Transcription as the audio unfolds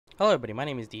Hello everybody, my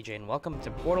name is DJ and welcome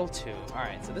to Portal 2.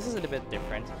 Alright, so this is a bit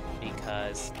different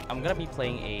because I'm gonna be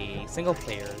playing a single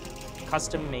player,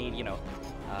 custom made,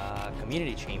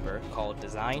 community chamber called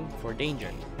Design for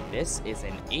Danger. This is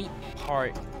an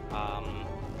 8-part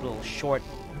little short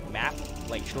map,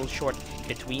 like little short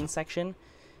between section.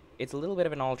 It's a little bit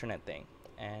of an alternate thing.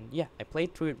 And yeah, I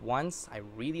played through it once, I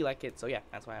really like it, so yeah,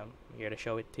 that's why I'm here to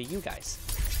show it to you guys.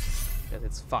 Because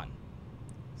it's fun.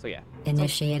 So yeah.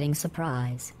 Initiating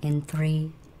surprise in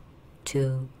 3,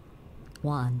 2,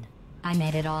 1. I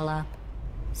made it all up.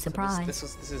 Surprise. So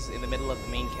this is in the middle of the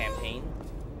main campaign.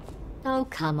 Oh,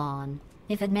 come on.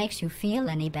 If it makes you feel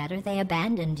any better, they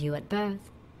abandoned you at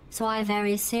birth. So I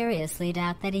very seriously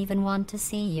doubt they'd even want to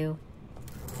see you.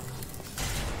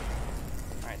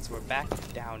 Alright, so we're back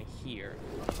down here.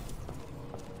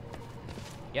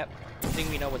 Yep, I think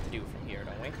we know what to do from here,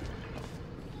 don't we?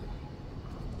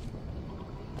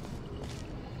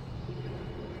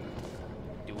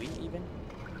 Do we even?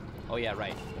 Oh yeah,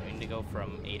 right. We need to go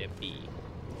from A to B.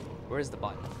 Where's the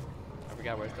button? I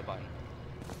forgot where's the button.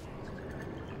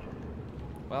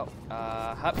 Well,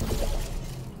 hop.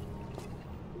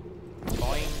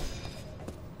 Boing.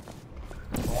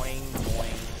 Boing,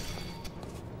 boing.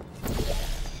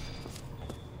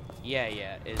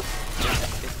 Yeah,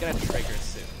 it's gonna trigger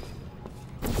soon.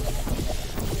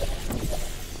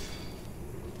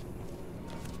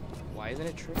 Why isn't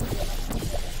it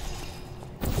triggering?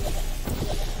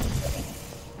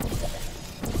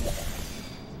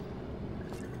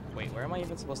 Wait, where am I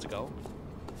even supposed to go?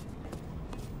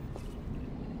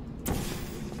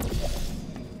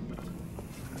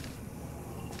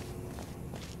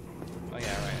 Oh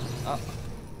yeah, right. Oh.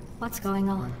 What's going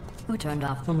on? Who turned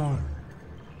off the light?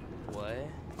 What?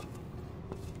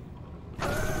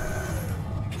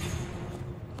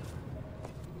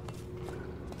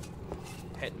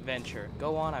 Adventure.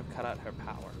 Go on, I've cut out her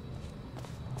power.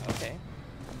 Okay.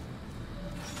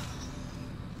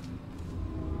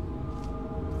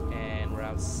 And we're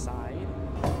outside.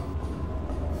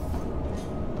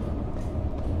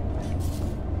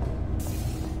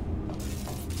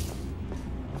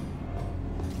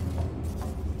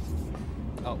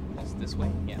 Oh, that's this way?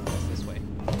 Yeah, that's this way.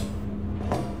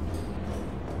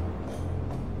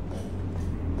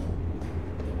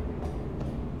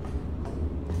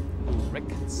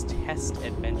 Rick's Test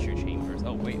Adventure Chambers.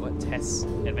 Oh wait, what? Test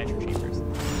Adventure Chambers.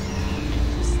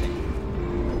 Interesting.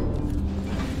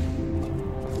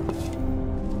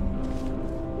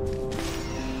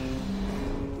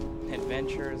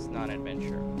 Adventures,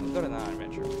 non-adventure. Let's go to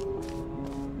non-adventure.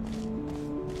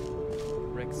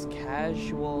 Rick's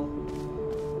Casual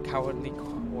Cowardly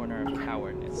Corner of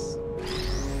Cowardice.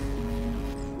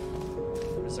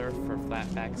 Reserved for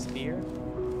Flatback Spear.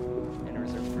 And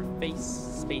reserved for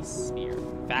Space Spear.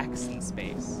 Facts in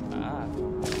space. Ah.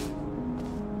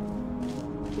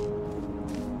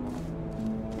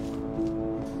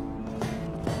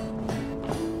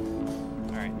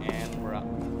 Alright, and we're up.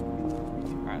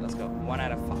 Alright, let's go. 1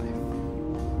 out of 5.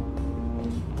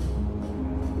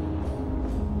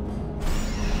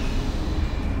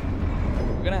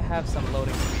 We're gonna have some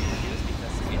loading screen issues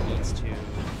because it needs to,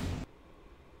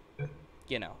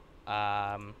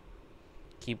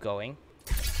 keep going.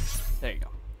 There you go.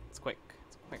 It's quick.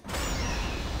 It's quick.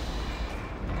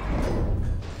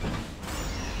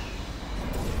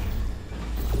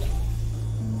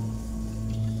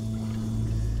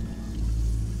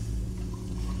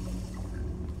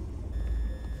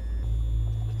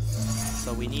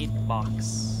 So we need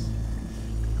box.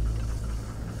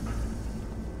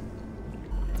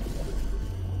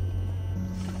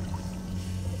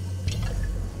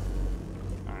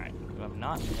 Alright, if I'm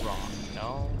not wrong.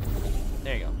 No.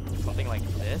 There you go. Something like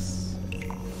this.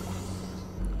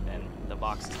 Then the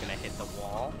box is gonna hit the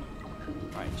wall.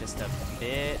 Alright, just a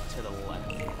bit to the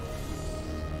left.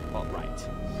 Well, right.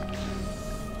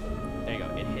 There you go.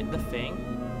 It hit the thing.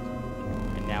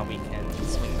 And now we can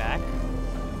swing back.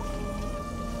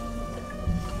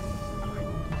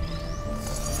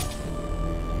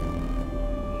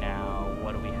 Now,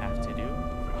 what do we have to do?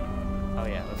 Oh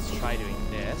yeah, let's try doing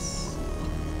this.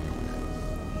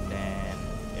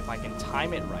 If I can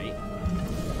time it right.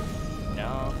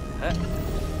 No. Huh.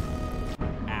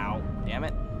 Ow. Damn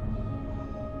it.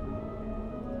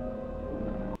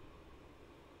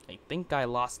 I think I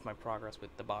lost my progress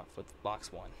with the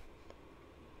box 1.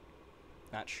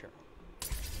 Not sure.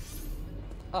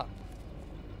 Oh.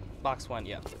 Box 1,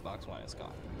 yeah, box 1 is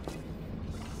gone.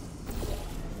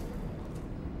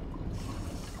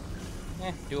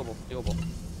 Doable, doable.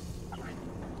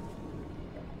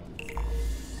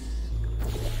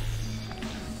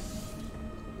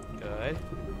 Good.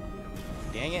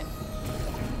 Dang it.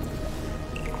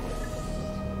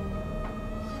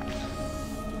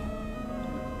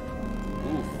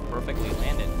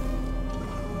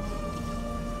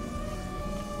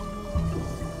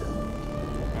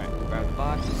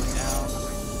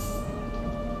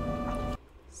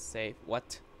 save.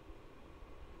 What?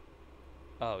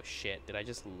 Oh shit, did I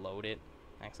just load it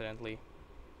accidentally?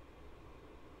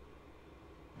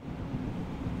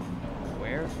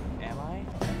 Where am I?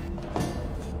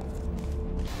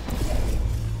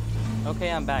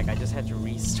 Okay, I'm back. I just had to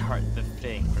restart the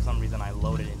thing. For some reason, I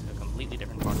loaded into a completely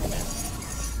different part of the map.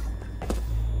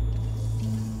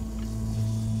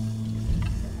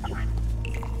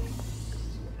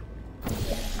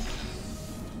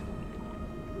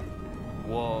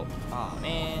 Whoa. Aw,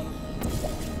 man.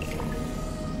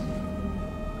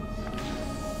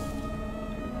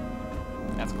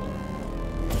 That's cool.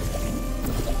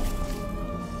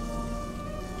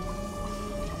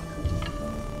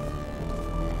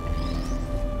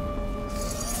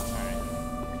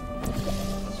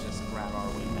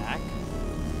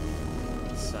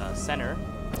 Center.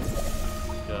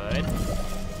 Good.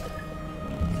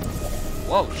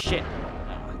 Whoa, shit.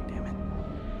 Oh, damn it.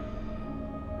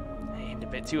 I aimed a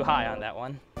bit too high on that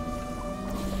one.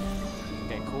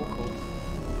 Okay, cool, cool.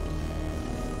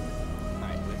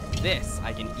 Alright, with this,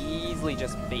 I can easily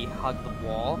just bait hug the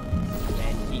wall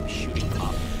and keep shooting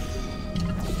up.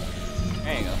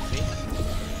 There you go, see?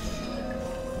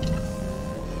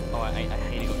 Oh, I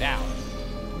hate to go down.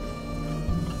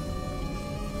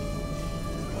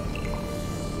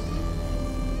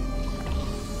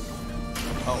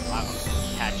 Oh, wow.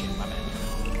 Catch it, my bad.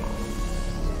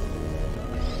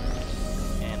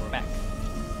 And we're back.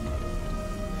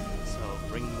 So,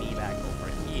 bring me back over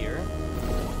here.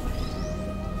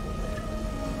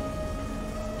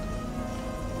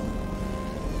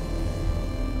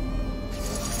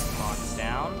 Box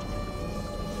down.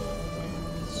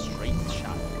 Straight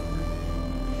shot.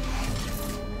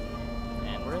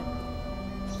 And we're in.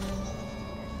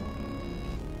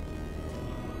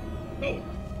 Oh,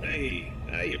 hey.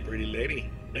 Hiya, pretty lady.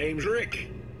 Name's Rick.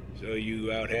 So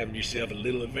you out having yourself a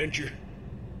little adventure?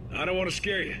 I don't want to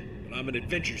scare you, but I'm an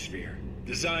adventure sphere,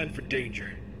 designed for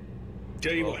danger.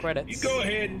 Tell you Roll what, credits. you go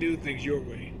ahead and do things your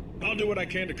way. I'll do what I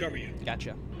can to cover you.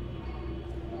 Gotcha.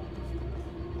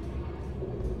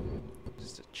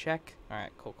 Just a check.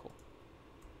 Alright, cool, cool.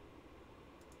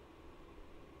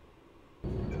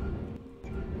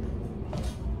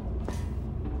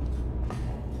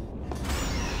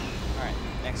 Alright,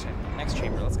 next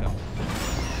chamber, let's go.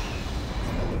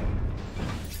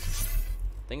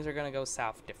 Things are gonna go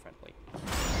south differently.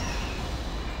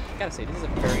 I gotta say, this is a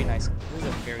very nice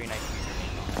username.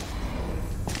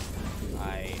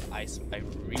 I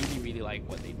really like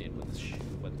what they did with this.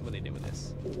 What they did with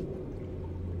this.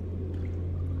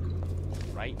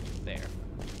 Right there.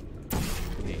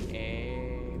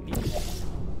 Okay,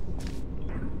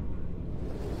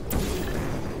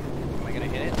 am I gonna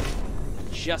hit it?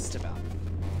 Just about.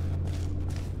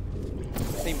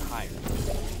 Same higher.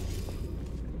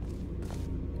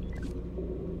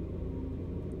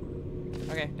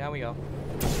 Okay, down we go.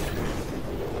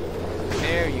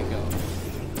 There you go.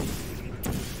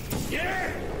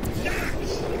 Yeah!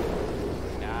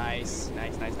 Nice!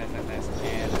 Nice.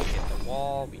 And we hit the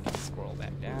wall. We can scroll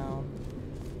back down.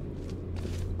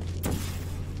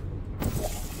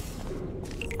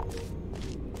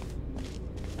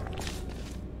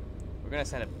 We're gonna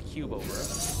send a cube over.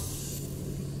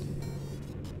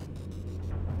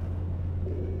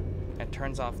 That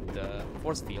turns off the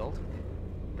force field.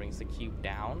 Brings the cube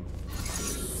down.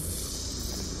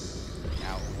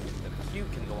 Now, the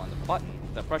cube can go on the button,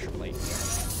 the pressure plate,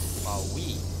 while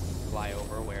we fly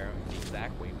over where the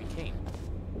exact way we came.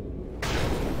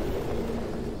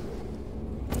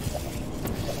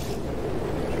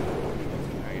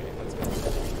 Alright, let's go.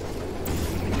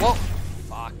 Whoa!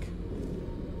 Fuck.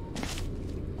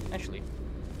 Actually,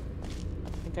 I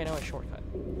think I know a shortcut.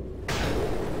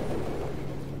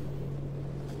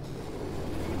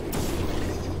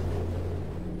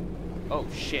 Oh,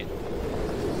 shit.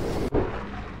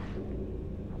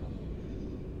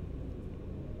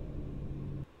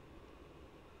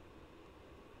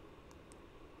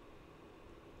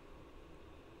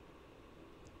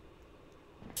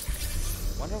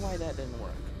 Wonder why that didn't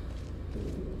work.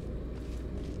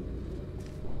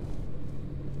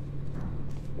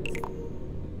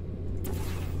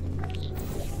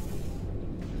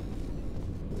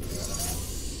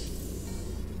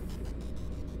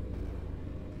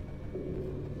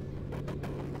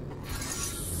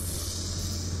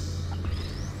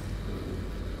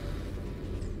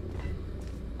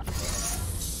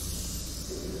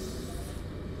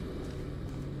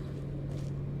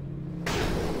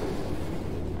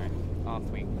 Off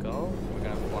we go. We're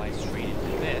gonna fly straight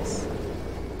into this.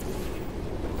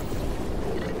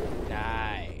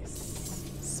 Nice.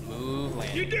 Smooth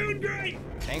landing. You're doing great!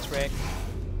 Thanks, Rick.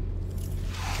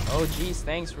 Oh, jeez,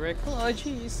 thanks, Rick. Oh,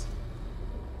 jeez.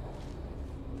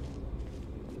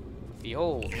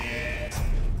 Behold.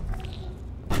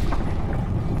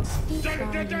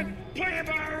 Dun, dun, dun. Play it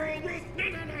by our old rules. No,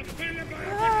 no, no. Play it by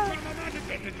our rules.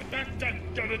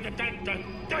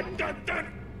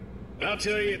 I'll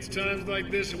tell you, it's times like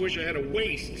this I wish I had a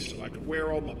waist so I could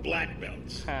wear all my black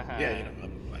belts. Yeah, you know,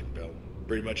 I'm a black belt.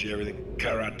 Pretty much everything.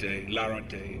 Karate,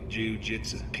 Larate,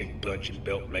 Jiu-Jitsu, kick-punching,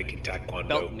 belt-making, taekwondo.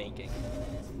 Belt making.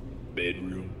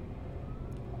 Bedroom.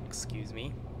 Excuse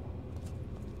me.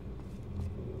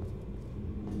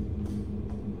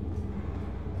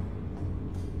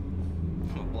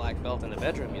 A black belt in the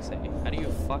bedroom, you say? How do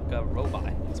you fuck a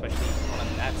robot, especially one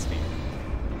in that sphere?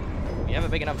 If you have a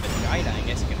big enough vagina, I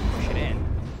guess you can push it in.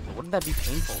 But wouldn't that be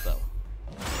painful, though?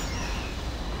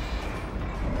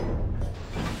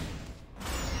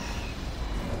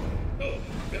 Oh,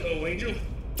 hello, Angel.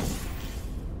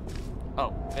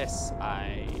 Oh, this,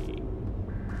 I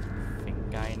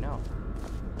think I know.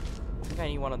 I think I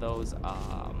need one of those,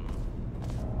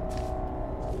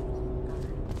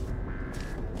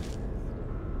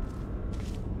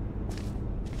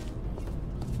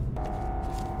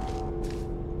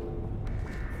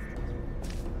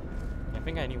 I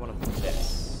think I need one of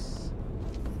this.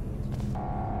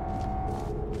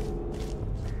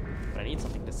 But I need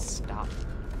something to stop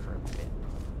for a bit.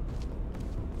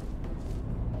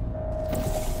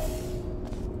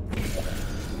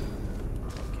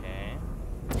 Okay.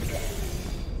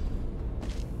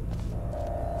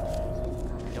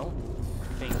 I don't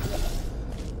think...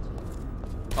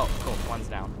 Oh, cool. One's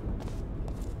down.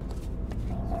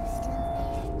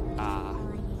 Ah.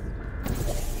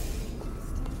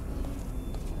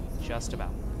 Just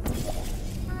about.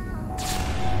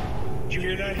 Did you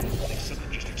hear that? I think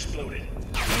something just exploded.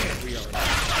 Man, we are.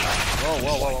 Whoa,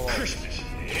 whoa, whoa, whoa, whoa. Christmas.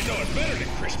 You know it's better than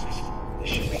Christmas. This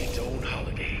should be its own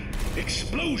holiday.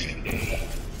 Explosion Day.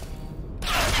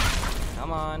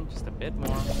 Come on, just a bit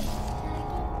more.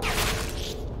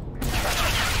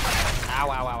 Ow,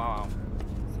 ow, ow, ow, ow.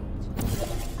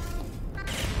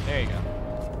 There you go.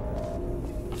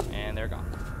 And they're gone.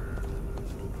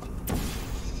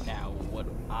 Now, what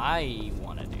I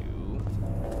want to do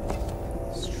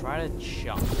is try to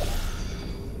jump.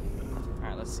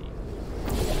 Alright, let's see.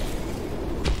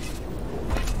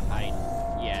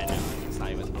 Yeah, no, it's not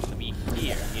even supposed to be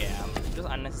here. Yeah, I'm just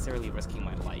unnecessarily risking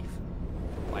my life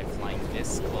by flying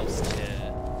this close to...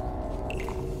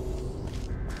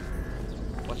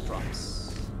 What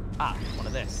drops? Ah, one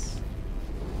of this.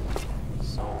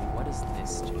 So, what does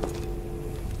this do?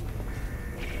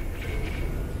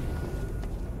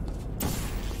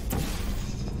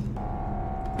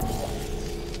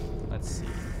 Let's see.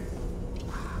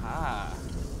 Ah.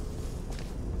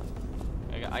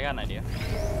 I got an idea.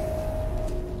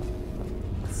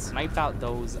 Snipe out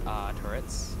those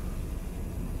turrets.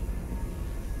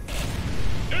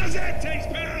 How's that taste,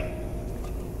 pal?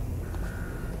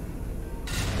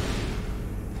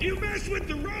 You messed with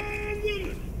the wrong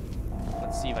woman.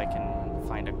 Let's see if I can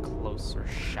find a closer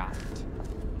shot.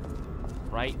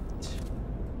 Right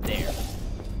there.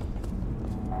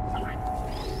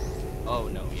 Oh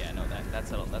no, yeah, no,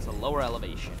 that's a lower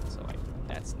elevation, so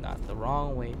that's not the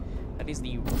wrong way. That is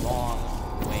the wrong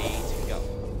way to go.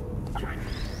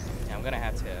 And I'm gonna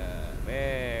have to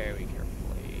very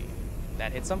carefully.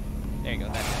 That hits him. There you go.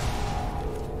 That's it.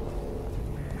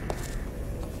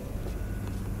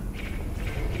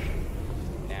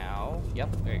 Now, yep,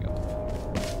 there you go.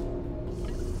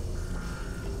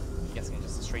 Guessing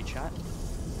just a straight shot.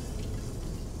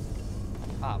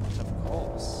 Ah, bunch of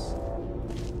coals.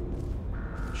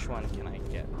 Which one can I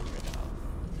get rid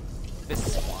of?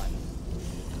 This one.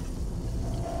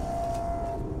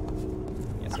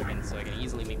 Yeah, so I can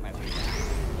easily make my way down.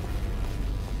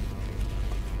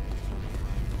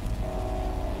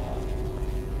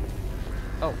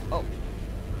 Oh, oh.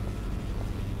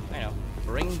 I know.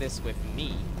 Bring this with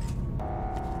me.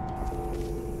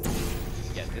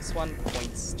 Yeah, this one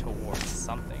points towards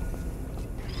something.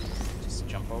 Just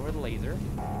jump over the laser.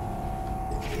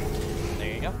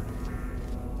 There you go.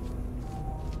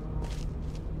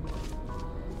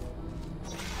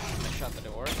 I shut the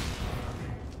door.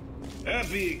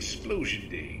 Happy Explosion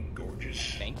Day,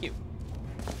 gorgeous. Thank you.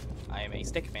 I am a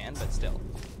stick man, but still.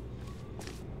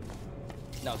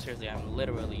 No, seriously, I'm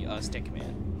literally a stick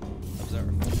man.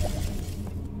 Observe.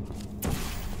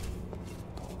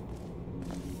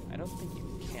 I don't think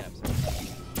you can observe. I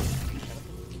don't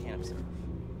think you can observe.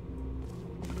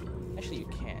 Actually, you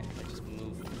can, but just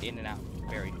move in and out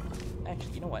very...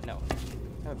 Actually, you know what? No.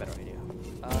 I have a better idea.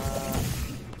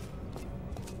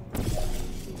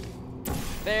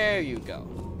 There you go.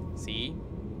 See?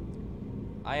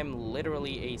 I am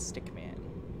literally a stick man.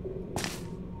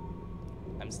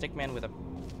 I'm stick man with a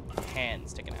hand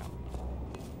sticking out.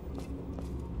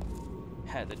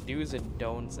 The do's and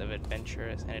don'ts of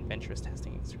adventurous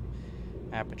testing.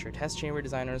 Aperture test chamber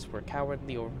designers were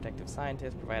cowardly, overprotective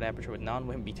scientists. Provide Aperture with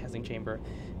non-wimpy testing chamber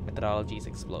methodologies,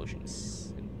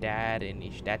 explosions.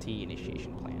 Dati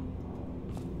initiation plan.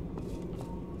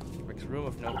 Rick's room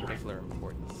of no particular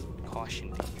importance. Caution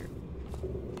danger.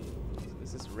 So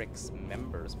this is Rick's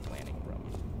members planning room.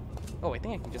 Oh, I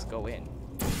think I can just go in.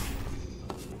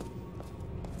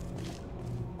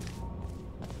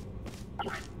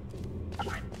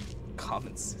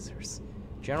 Common scissors.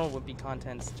 General wimpy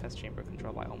contents. Test chamber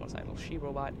controlled by almost idle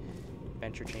she-robot.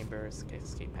 Adventure chambers.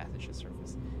 Escape passage to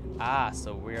surface. Ah,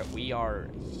 so we are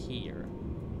here.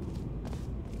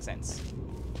 Makes sense.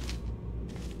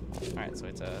 Alright, so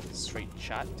it's a straight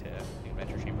shot to the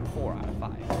adventure chamber. 4 out of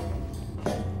 5.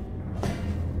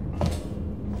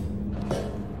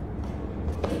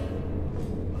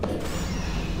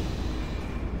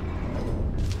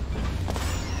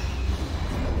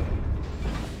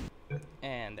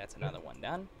 And that's another one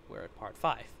done. We're at part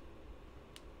 5.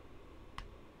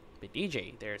 But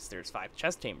DJ, there's 5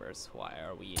 chest chambers. Why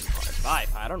are we in part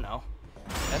 5? I don't know.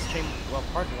 Chest chamber. Well,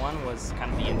 part 1 was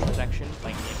kind of the intro section,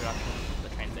 like the introduction, the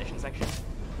transition section,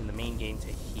 from the main game to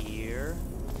here.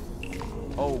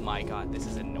 Oh my god, this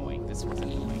is annoying. This was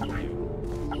annoying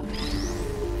too.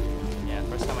 Yeah,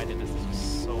 first time I did this was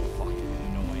so fucking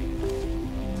annoying.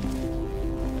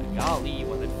 But golly,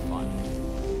 was it fun.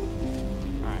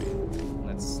 Alright,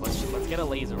 let's get a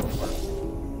laser over.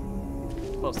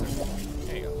 Closer.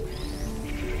 There you go.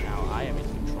 Now I am in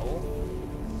control.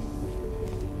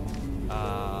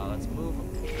 Let's move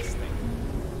this thing.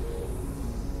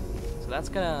 So that's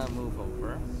gonna move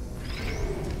over.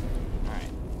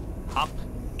 Alright. Hop.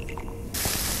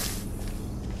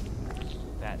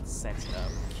 That sent a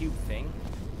cube thing.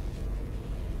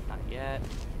 Not yet.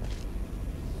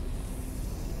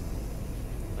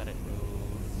 Let it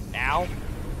move now.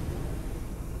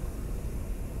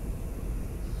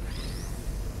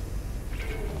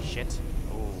 Shit.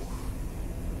 Oh.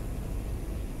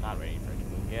 Not ready for it to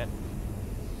move yet.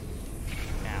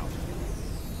 Now.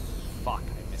 Fuck,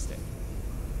 I missed it.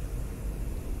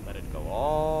 Let it go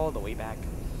all the way back.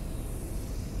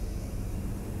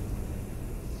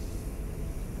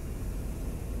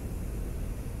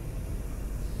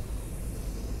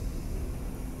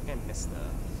 I think I missed the...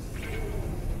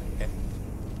 Okay.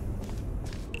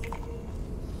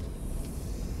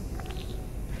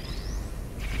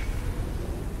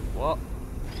 Whoa.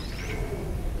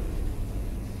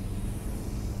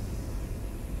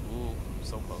 Ooh,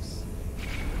 so close.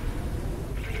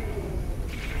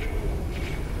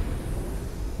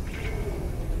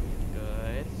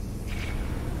 Good.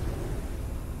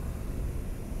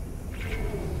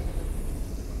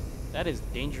 That is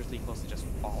dangerously close to just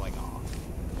falling off.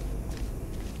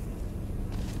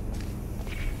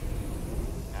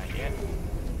 Not yet.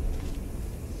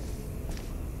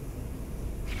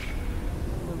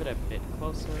 Move it a bit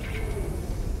closer.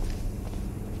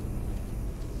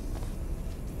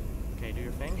 Okay, do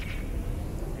your thing.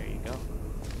 There you go.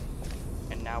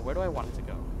 And now, where do I want it to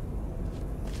go?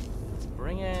 Let's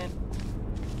bring it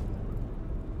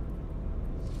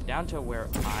down to where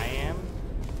I am.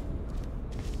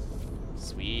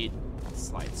 Sweet.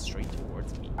 Slide straight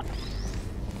towards me.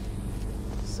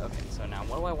 So, okay, so now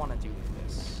what do I want to do with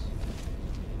this?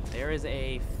 There is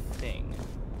a thing.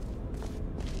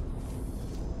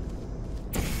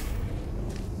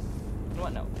 You know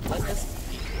what? No. Let this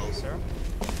be closer.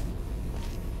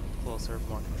 Closer,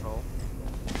 more control.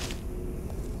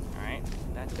 Alright,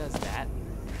 that does that.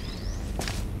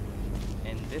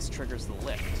 And this triggers the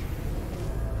lift.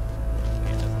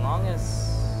 Okay, as long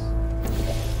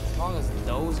as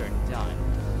those are done,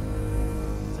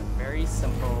 it's a very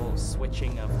simple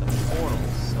switching of the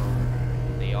portals so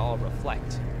they all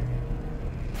reflect.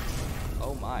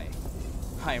 Oh my.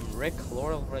 I'm Rick,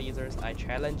 Lord of Lasers. I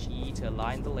challenge ye to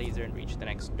align the laser and reach the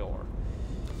next door.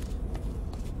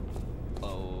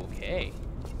 Okay.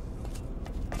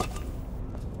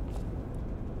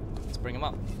 Let's bring him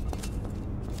up.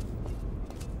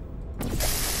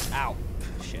 Ow.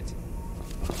 Shit.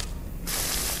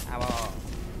 Ow.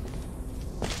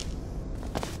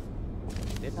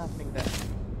 Did not think that.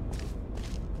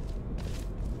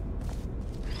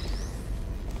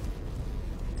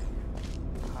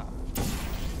 Huh.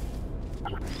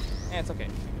 Yeah, it's okay.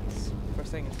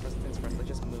 First things first, let's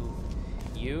just move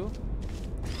you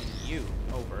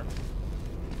over.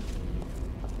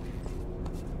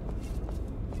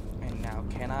 And now,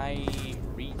 can I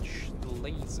reach the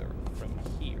laser from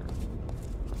here?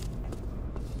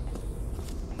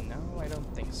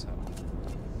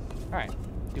 Alright,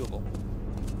 doable.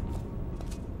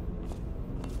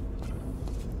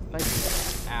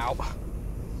 Nice. Ow.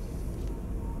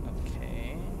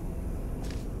 Okay.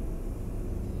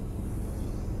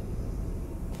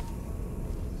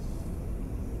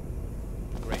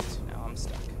 Great, now I'm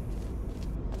stuck.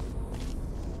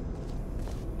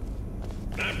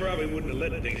 I probably wouldn't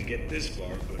have let things get this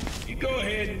far, but you go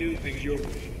ahead and do things your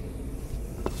way.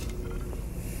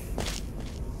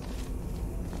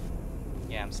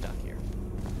 Yeah, I'm stuck here.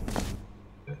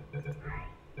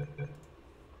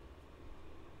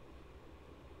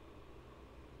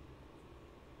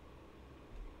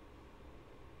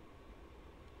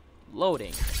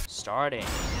 Loading, starting,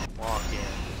 walking,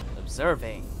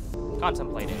 observing,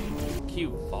 contemplating,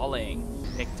 cube falling,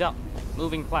 picked up,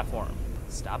 moving platform,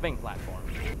 stopping platform,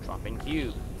 dropping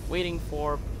cube, waiting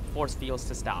for force fields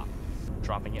to stop,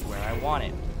 dropping it where I want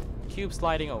it, cube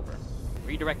sliding over,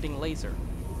 redirecting laser,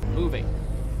 moving.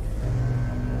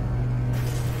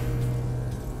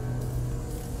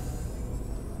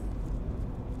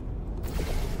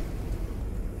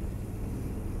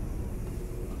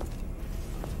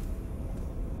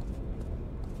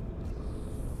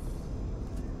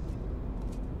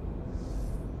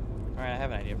 Alright, I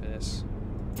have an idea for this.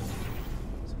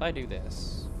 So if I do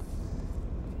this.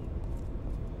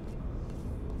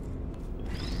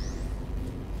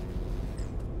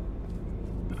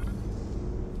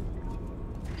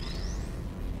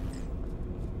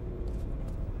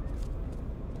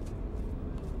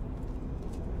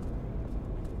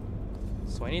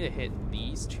 So I need to hit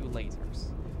these two lasers.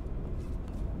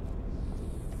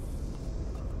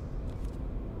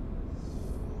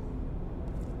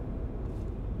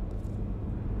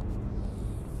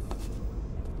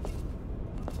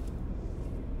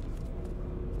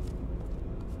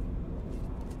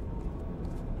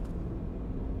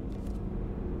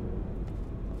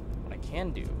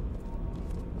 Can do.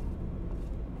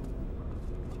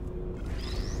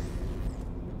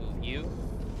 Move you.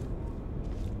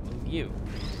 Move you.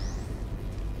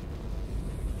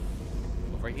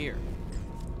 Over here.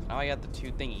 Now I got the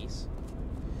two thingies.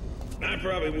 I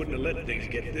probably wouldn't have let things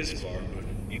get this far, but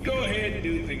you go ahead and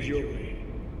do things your way.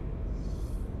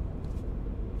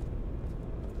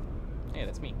 Hey,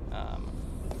 that's me.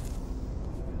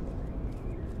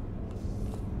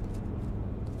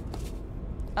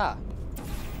 Ah.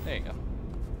 There you go.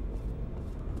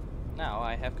 Now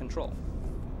I have control.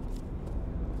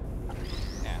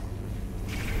 Now.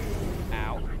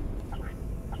 Ow.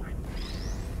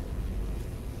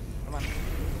 Come on.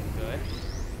 Good.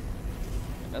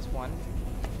 That's one.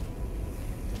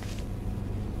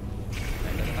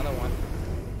 And there's another one.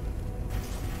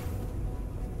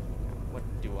 What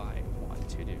do I want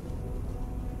to do?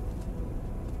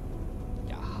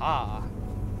 Yaha!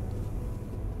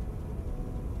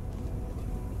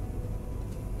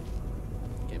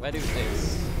 If I do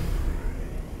this,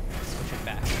 switch it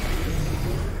back.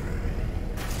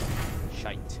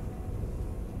 Shite.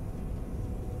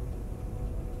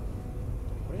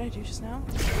 What did I do just now?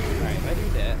 Alright, if I do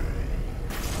that.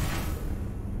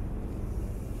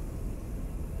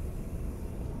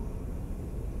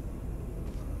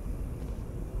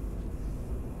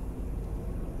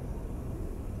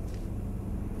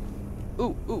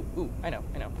 Ooh, ooh, ooh, I know.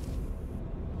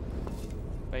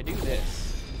 If I do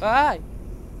this. Ah!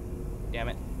 Damn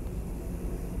it.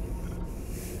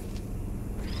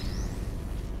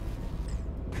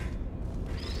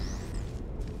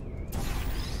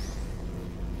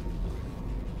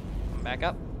 Come back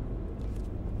up.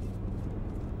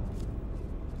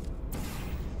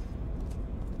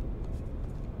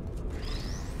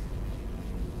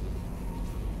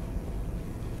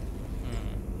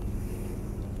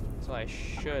 So I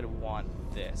should want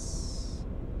this.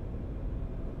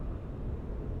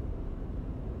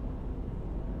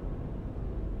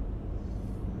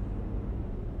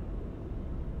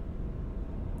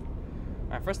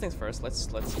 Alright, first things first, let's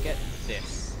get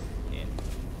this in.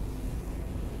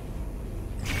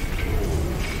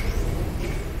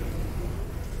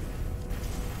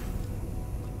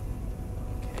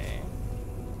 Okay.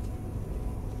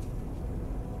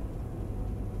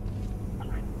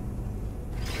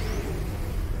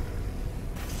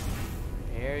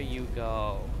 There you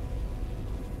go.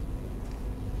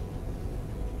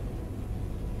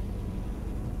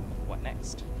 What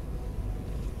next?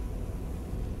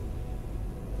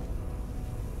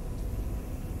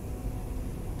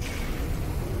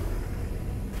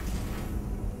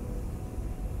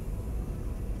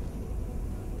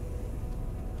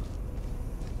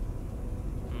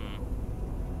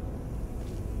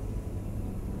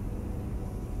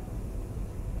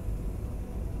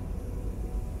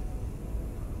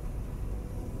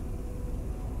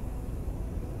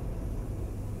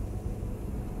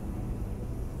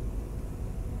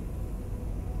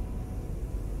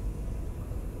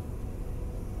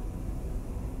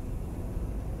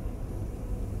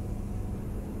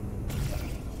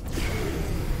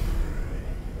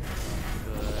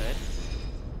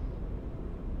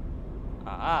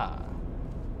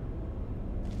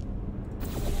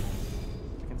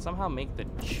 somehow make the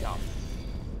jump.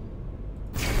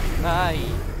 Aye.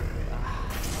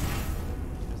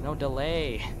 There's no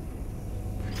delay.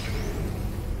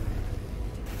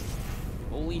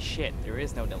 Holy shit, there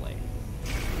is no delay.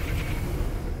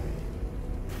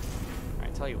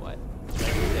 Alright, tell you what. Let's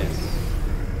do this.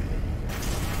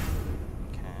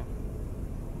 Okay.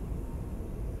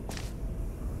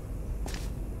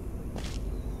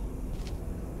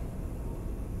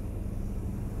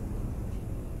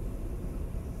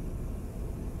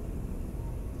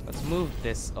 Let's move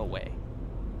this away.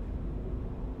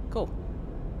 Cool.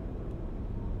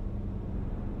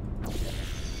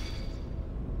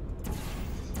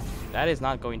 That is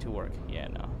not going to work. Yeah,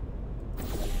 no.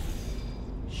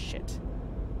 Shit.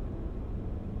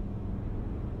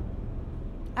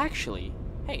 Actually,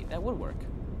 hey, that would work.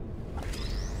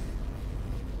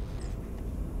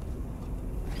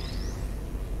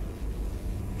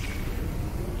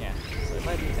 Yeah, so if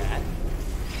I do that,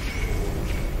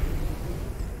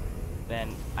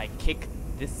 then I kick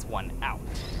this one out.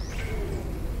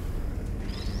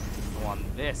 I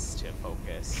want this to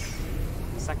focus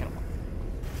the second one.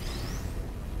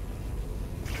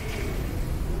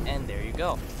 And there you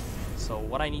go. So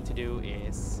what I need to do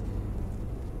is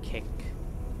kick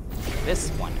this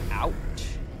one out.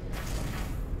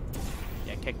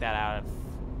 Yeah, kick that out of...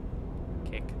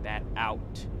 Kick that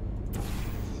out.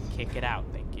 Kick it out,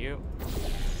 thank you.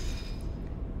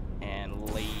 And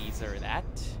laser that.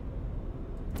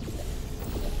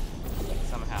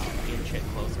 Somehow inch it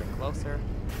closer and closer.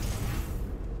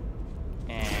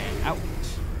 And out.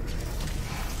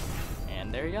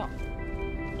 And there you go.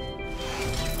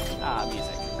 Ah,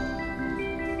 music.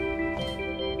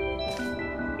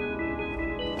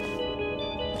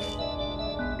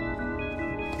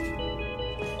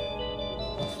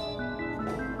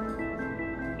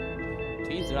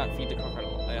 Please do not feed the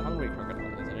crocodile. A hungry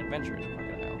crocodile is an adventurous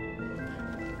crocodile.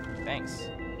 Thanks.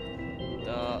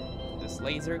 This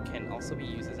laser can also be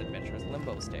used as adventurous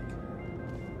limbo stick.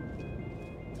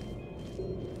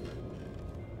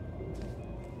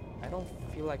 I don't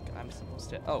feel like I'm supposed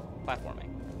to... Oh,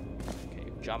 platforming. Okay,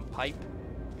 jump pipe.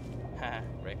 Haha,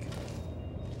 Rick.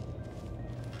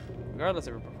 Regardless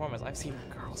of her performance, I've seen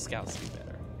Girl Scouts do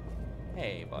better.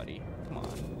 Hey, buddy. Come on.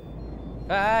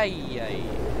 Ay.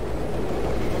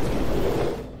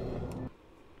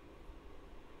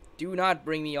 Do not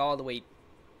bring me all the way...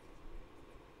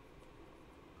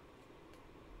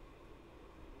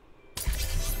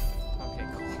 Okay,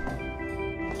 cool.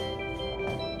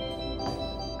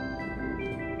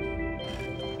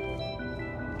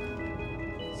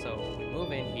 So, we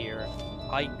move in here.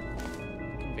 Pipe.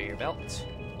 Conveyor belt.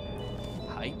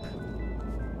 Pipe.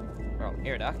 Well,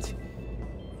 air duct.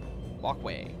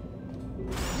 Walkway.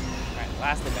 Alright,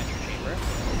 last adventure chamber.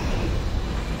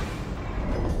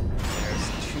 There's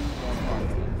 2 more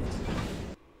parts left.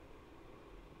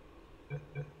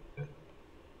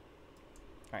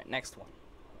 Alright, next one.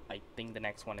 I think the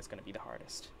next one is going to be the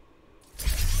hardest.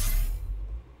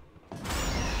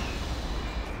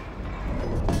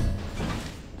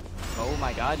 Oh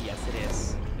my god, yes it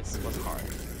is. This was hard.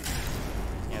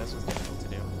 Yeah, this was difficult to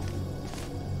do.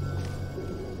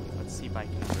 Let's see if I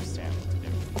can understand what to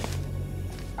do.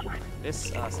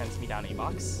 This sends me down a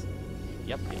box.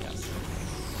 Yep, it does.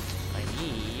 I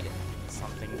need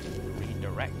something to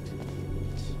redirect.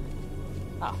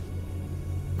 Ah.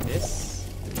 This.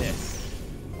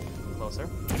 Closer.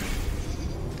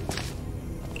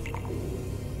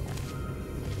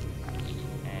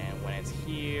 And when it's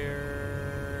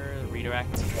here,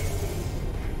 redirect.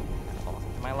 Fall off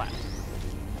to my left.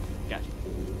 Gotcha.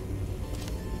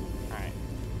 Alright.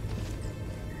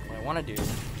 What I want to do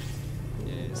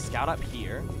is scout up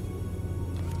here.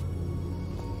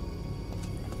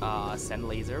 Send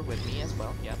laser with me as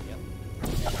well. Yep.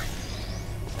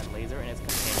 Send laser and its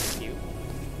companion cube.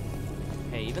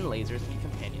 Hey, even lasers need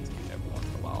companions cube every once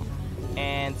in a while.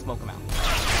 And smoke them out.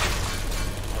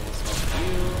 I will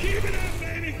smoke you. Keep it up,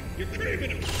 baby! You're creeping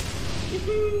them!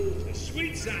 Woohoo! The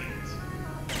sweet signs!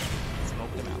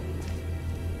 Smoke them out.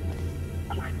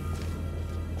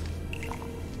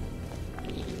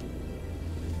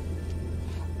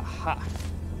 Aha!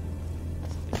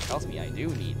 Something tells me I do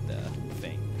need the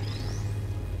thing.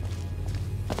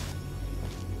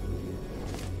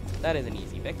 That is an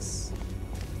easy fix.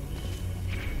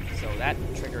 So that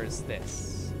triggers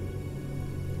this.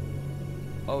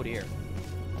 Oh dear.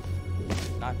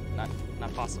 Not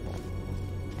possible.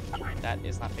 That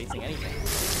is not facing anything.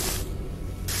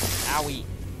 Owie.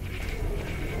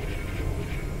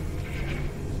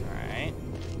 Alright.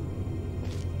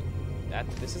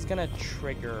 This is gonna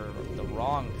trigger the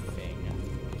wrong thing.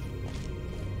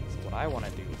 So what I wanna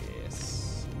do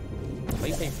is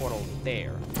place a portal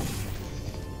there.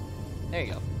 There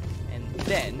you go. And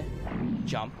then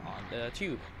jump on the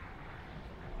tube.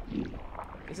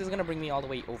 This is gonna bring me all the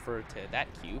way over to that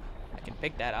cube. I can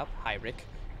pick that up. Hi, Rick.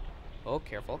 Oh,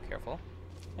 careful, careful.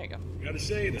 There you go. Gotta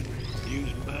say, the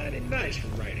view's mighty nice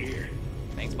from right here.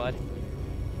 Thanks, bud.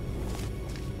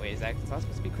 Wait, is that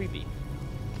supposed to be creepy?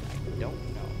 I don't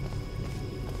know.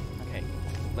 Okay,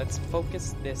 let's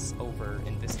focus this over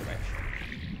in this direction.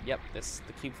 Yep, the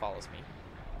cube follows me.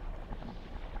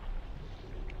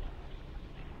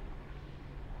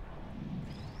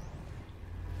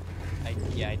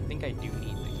 Yeah, I think I do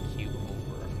need the cube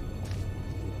over.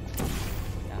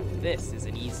 Now this is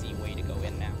an easy way to go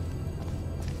in now.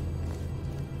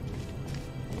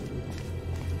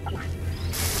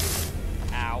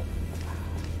 Ow.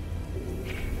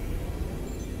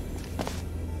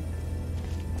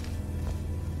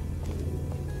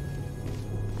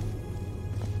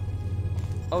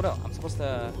 Oh no, I'm supposed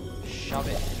to shove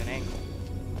it at an angle.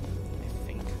 I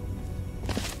think.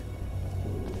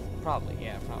 Probably,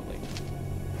 yeah, probably.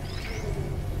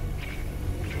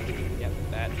 Yep,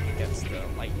 that gets the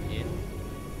light in.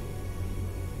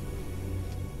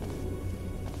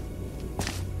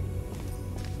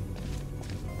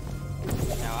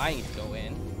 Now I need to go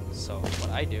in, so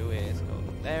what I do is go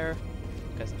there,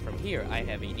 because from here I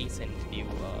have a decent view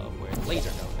of where the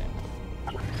laser goes in.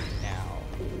 Now,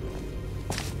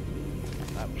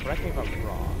 correct me if I'm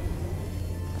wrong.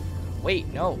 Wait,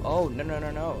 no, oh,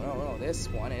 no, this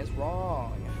one is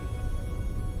wrong.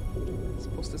 It's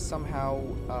supposed to somehow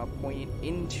point it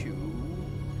into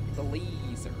the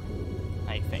laser,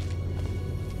 I think.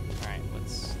 Alright,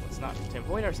 let's not, to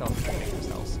avoid ourselves, do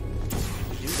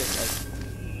this as,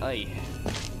 I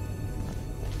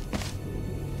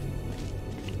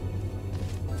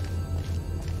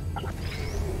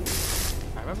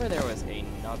remember there was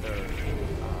another,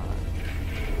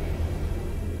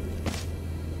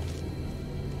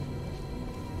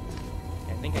 I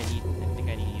think I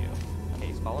need you. Okay,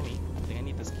 just follow me. I think I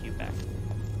need this cube back.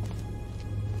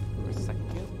 Where's the second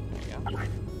cube? There you go.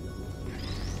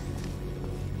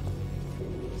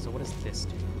 So what does this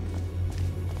do?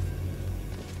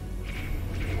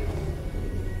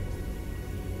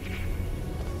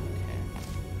 Okay.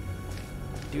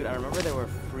 Dude, I remember there were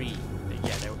free.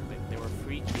 Yeah, there were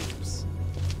free cubes.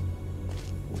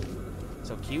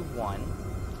 So cube 1,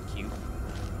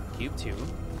 cube 2.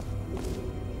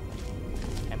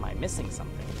 Am I missing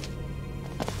something?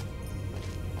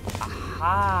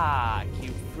 Aha!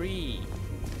 Cube 3.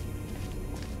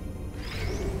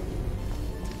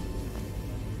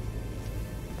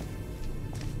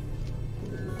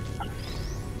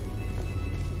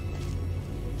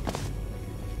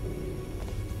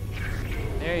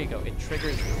 There you go. It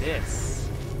triggers this.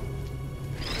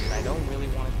 But I don't really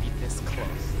want to be this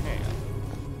close. There you go.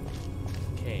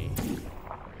 Okay.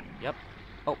 Yep.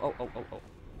 Oh.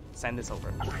 Send this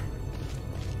over.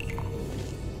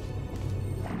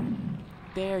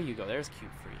 There you go, there's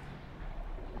cube 3.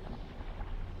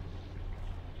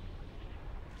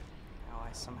 Now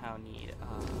I somehow need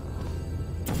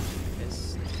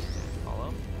this to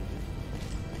follow.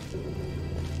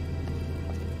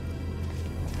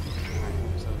 Alright,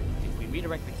 so if we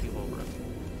redirect the cube over.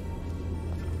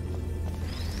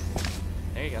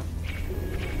 There you go.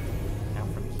 Now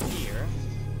from here.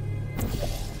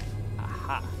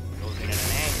 Aha! Goes in at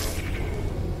an angle.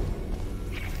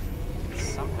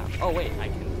 Somehow. Oh wait, I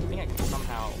think I can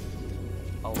somehow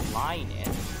align it,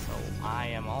 so I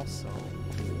am also.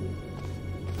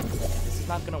 This is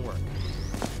not gonna work.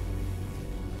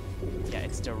 Yeah,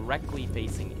 it's directly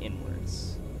facing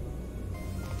inwards.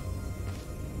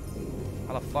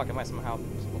 How the fuck am I somehow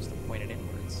supposed to point it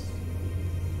inwards?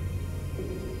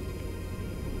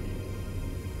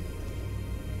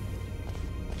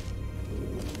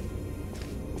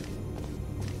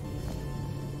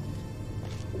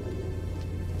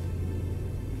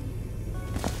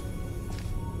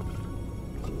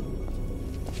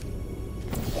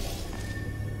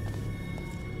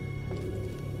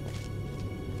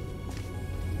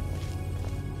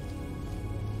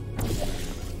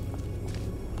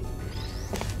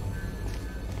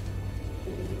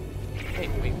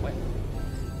 Wait, what?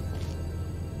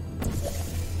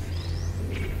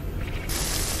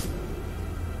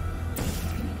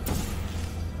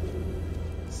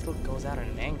 Still goes out at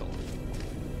an angle.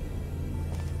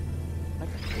 What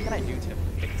can I do to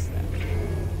fix that?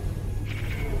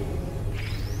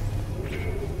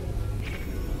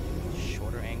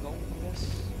 Shorter angle, I guess?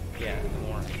 Yeah, the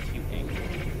more acute angle.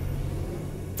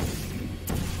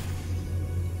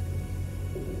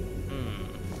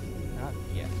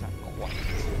 Not quite.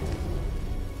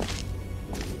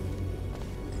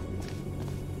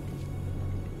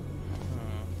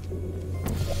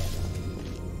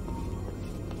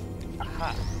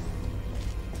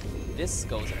 this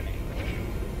goes at an angle,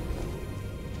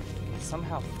 you can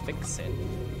somehow fix it.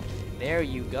 There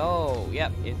you go.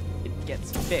 Yep, it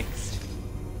gets fixed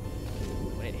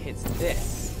when it hits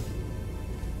this.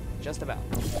 Just about.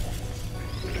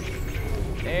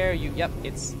 There you, yep,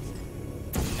 it's,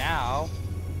 now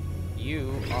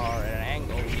you are at an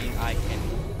angle, meaning I can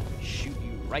shoot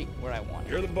you right where I want.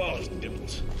 You're the boss,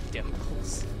 Dimples.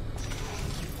 Dimples.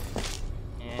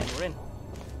 And we're in.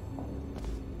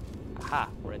 Aha,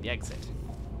 we're at the exit.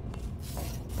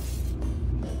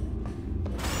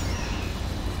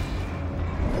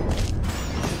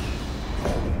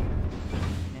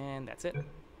 And that's it.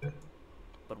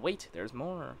 But wait, there's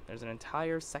more. There's an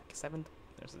entire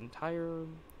there's an entire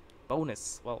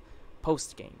bonus, well,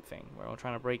 post-game thing where we're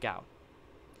trying to break out.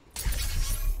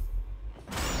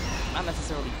 Not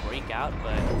necessarily break out,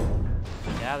 but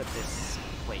get out of this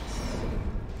place.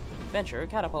 Adventure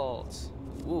catapult.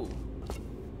 Ooh.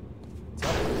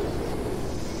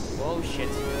 Whoa, shit.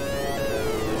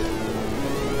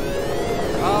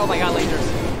 Oh my god, lasers.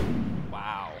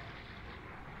 Wow.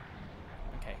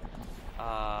 Okay.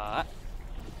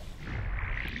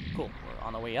 Cool. We're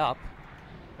on the way up.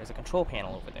 There's a control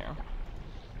panel over there.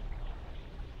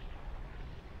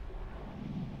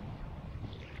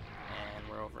 And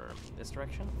we're over this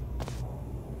direction.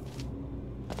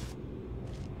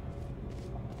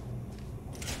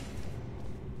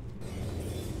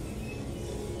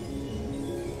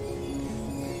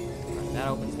 That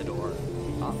opens the door.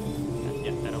 Oh,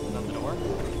 yeah, that opens up the door.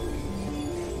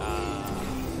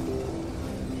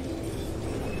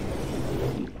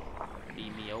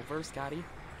 Beam me over, Scotty.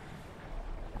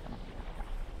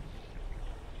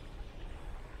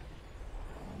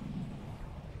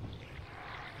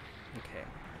 Okay,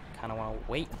 kind of want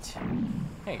to wait.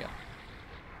 There you go.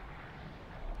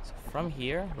 So from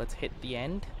here, let's hit the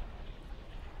end.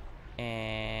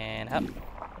 And up.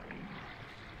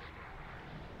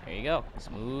 There you go.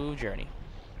 Smooth journey.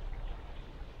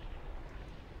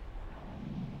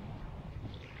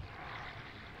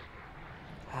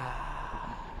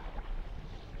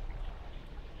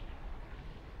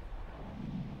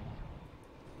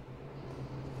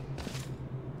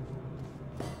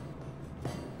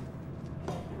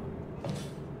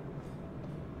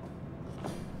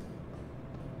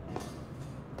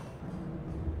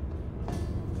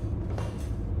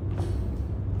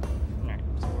 Alright,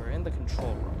 so we're in the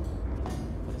control room.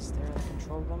 What is there in the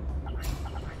control room?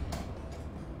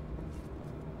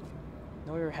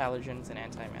 Know your halogens and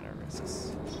antimatter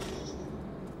risks.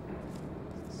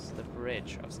 This is the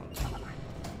bridge of something.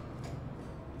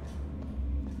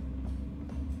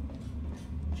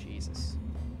 Jesus.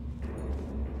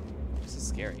 This is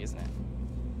scary, isn't it?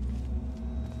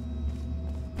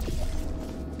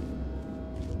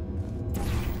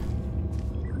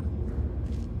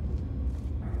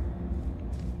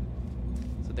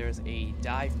 So there's a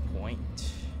dive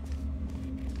point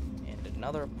and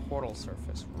another portal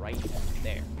surface right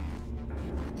there.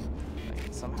 I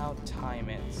can somehow time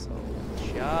it so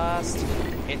it just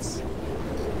hits.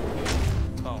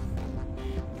 Boom.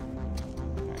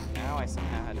 Alright, now I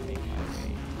somehow had to make my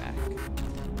way back.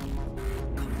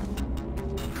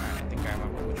 Alright, I think I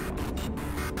remember which one.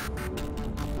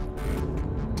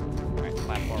 Alright,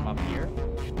 platform up here.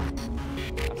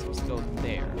 I'm supposed to go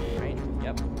there, right?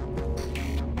 Yep.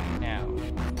 Now,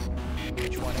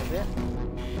 which one is it?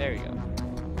 There you go.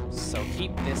 So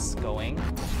keep this going.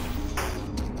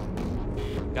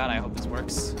 God, I hope this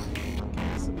works.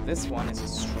 Okay, so this one is a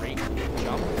straight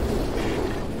jump.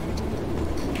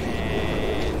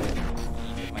 And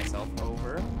get myself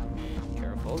over.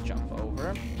 Careful, jump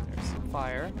over. There's some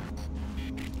fire.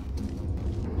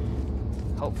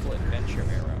 Hopeful adventure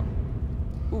arrow.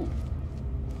 Ooh.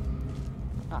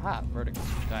 Aha, vertical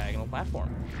diagonal platform.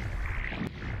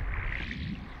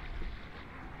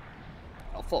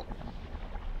 Helpful.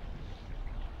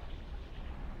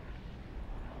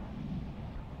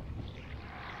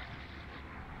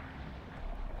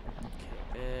 Okay,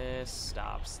 this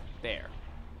stops there.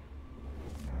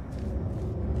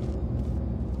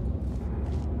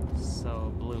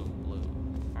 So blue.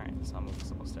 Alright, so I'm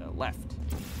supposed to left.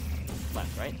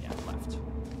 Left, right? Yeah, left.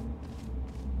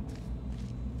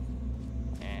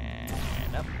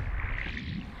 And up.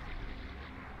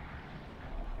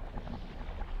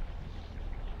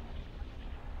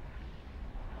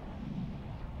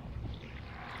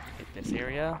 Hit this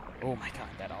area. Oh my god,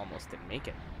 that almost didn't make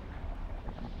it.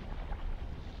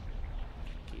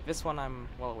 Okay, this one I'm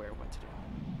well aware of what to do.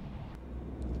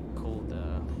 Cool,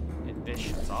 this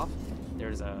shuts off.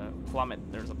 There's a plummet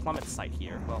site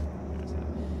here. Well,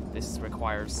 this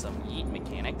requires some yeet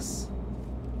mechanics.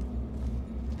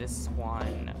 This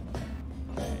one,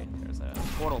 okay, there's a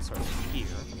portal surface here.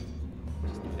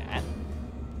 Just do that.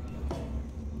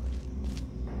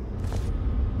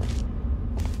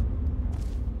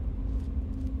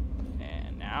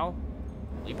 And now,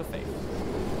 leap of faith.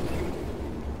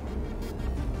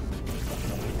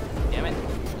 Damn it.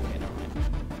 Okay, never mind.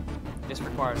 This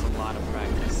requires a lot of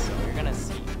practice, so you're gonna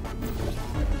see.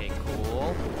 Okay,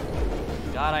 cool.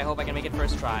 God, I hope I can make it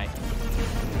first try.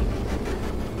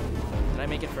 Did I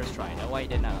make it first try? No, I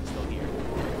did not. I'm still here.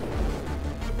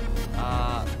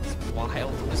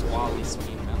 This wildly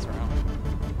swinging mouse around.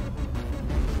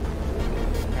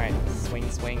 Alright,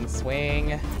 swing, swing,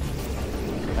 swing.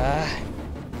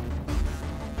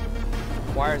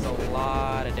 Requires a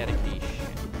lot of dedication.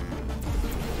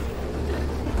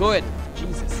 Good!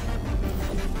 Jesus.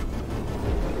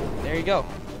 There you go.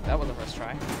 That was the first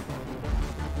try.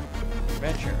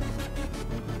 Adventure.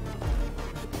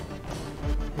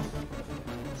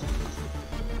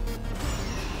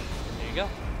 There you go.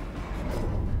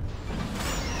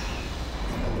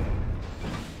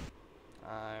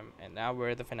 And now we're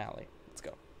at the finale. Let's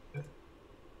go.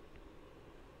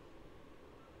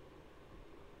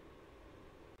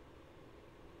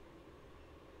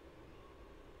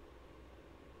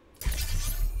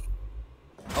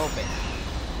 Open.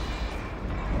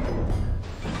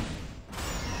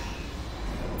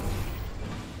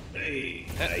 Hey,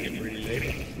 you pretty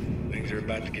lady. Things are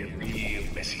about to get real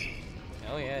messy.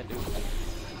 Oh yeah, dude.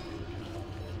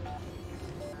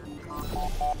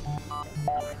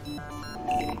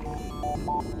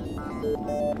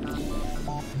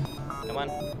 Come on.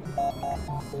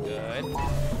 Good.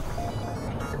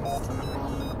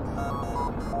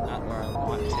 Not where I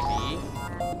want to be.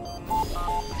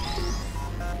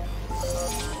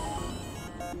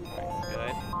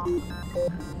 Alright, good.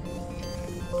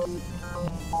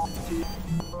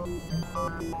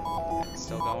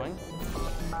 Still going.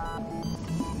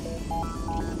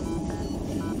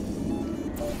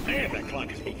 Man, that clock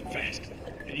is moving fast.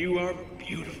 And you are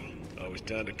beautiful. Always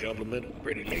time to compliment a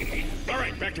pretty lady. All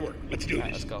right, back to work. Let's do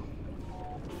Alright, this. let's go.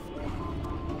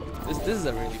 This is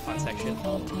a really fun section.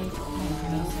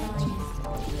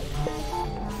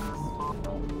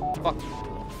 Fuck.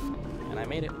 And I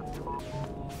made it.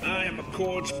 I am a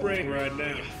coiled spring right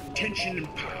now. Tension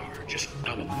and power.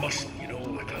 I'm a muscle, you know,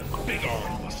 like a big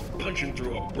arm muscle, punching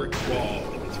through a brick wall.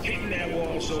 And it's hitting that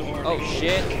wall so hard. Oh,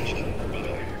 shit. Oh,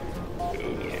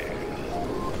 yeah.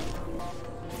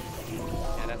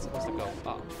 Yeah, that's supposed to go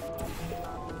up.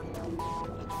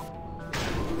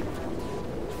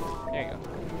 There you go.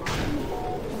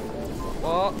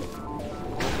 Whoa.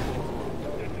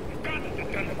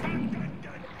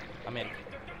 I'm in.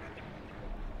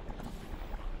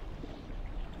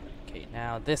 Okay,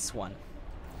 now this one.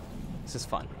 This is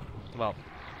fun. Well,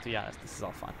 to be honest, this is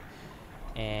all fun.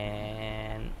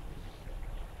 And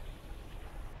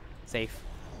safe.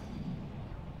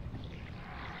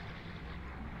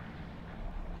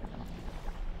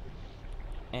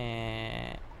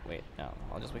 And wait, no,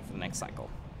 I'll just wait for the next cycle.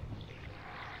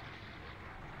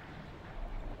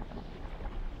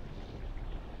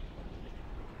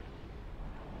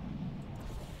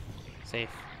 Safe.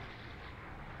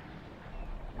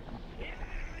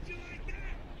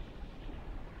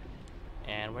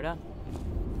 And we're done.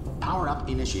 Power up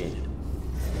initiated.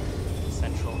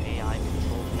 Central AI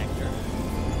control connector.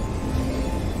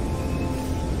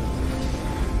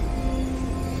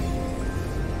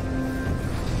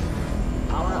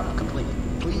 Power up complete.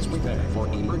 Please prepare for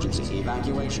emergency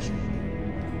evacuation.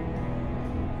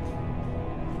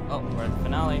 Oh, we're at the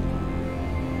finale.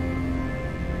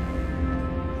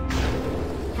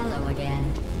 Hello again.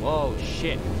 Whoa,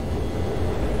 shit.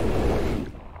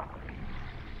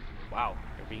 Wow,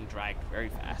 you're being dragged very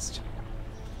fast.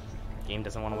 The game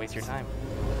doesn't want to waste your time.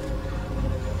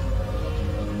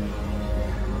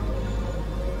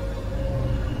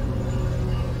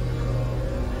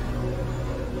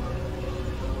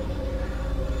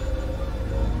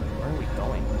 Where are we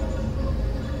going?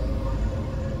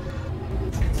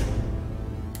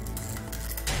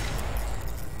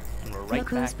 And we're right Look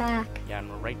who's back. Yeah, and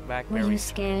we're right back Were where you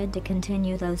scared to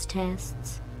continue those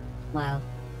tests? Well,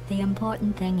 the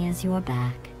important thing is you're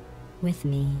back. With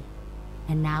me.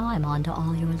 And now I'm on to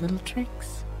all your little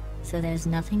tricks. So there's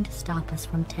nothing to stop us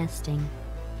from testing.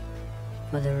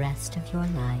 For the rest of your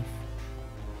life.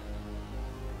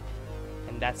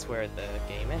 And that's where the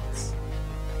game ends.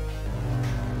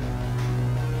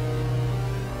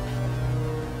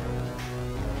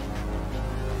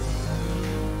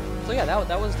 So yeah,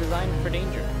 that was designed for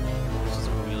Danger. Which is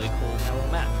a really cool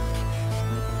little map.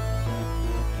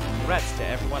 Congrats to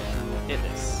everyone who did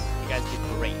this. You guys did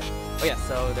great. Oh yeah,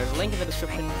 so there's a link in the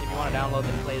description if you want to download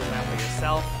and play the map for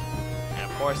yourself.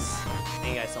 course,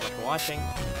 thank you guys so much for watching.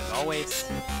 As always,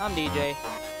 I'm DJ,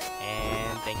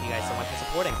 and thank you guys so much for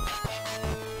supporting.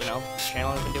 You know, the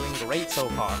channel has been doing great so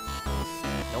far.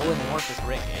 Nolan Morph is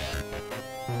Rick, and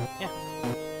yeah,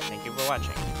 thank you for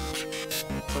watching.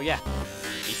 So yeah,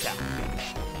 peace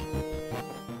out.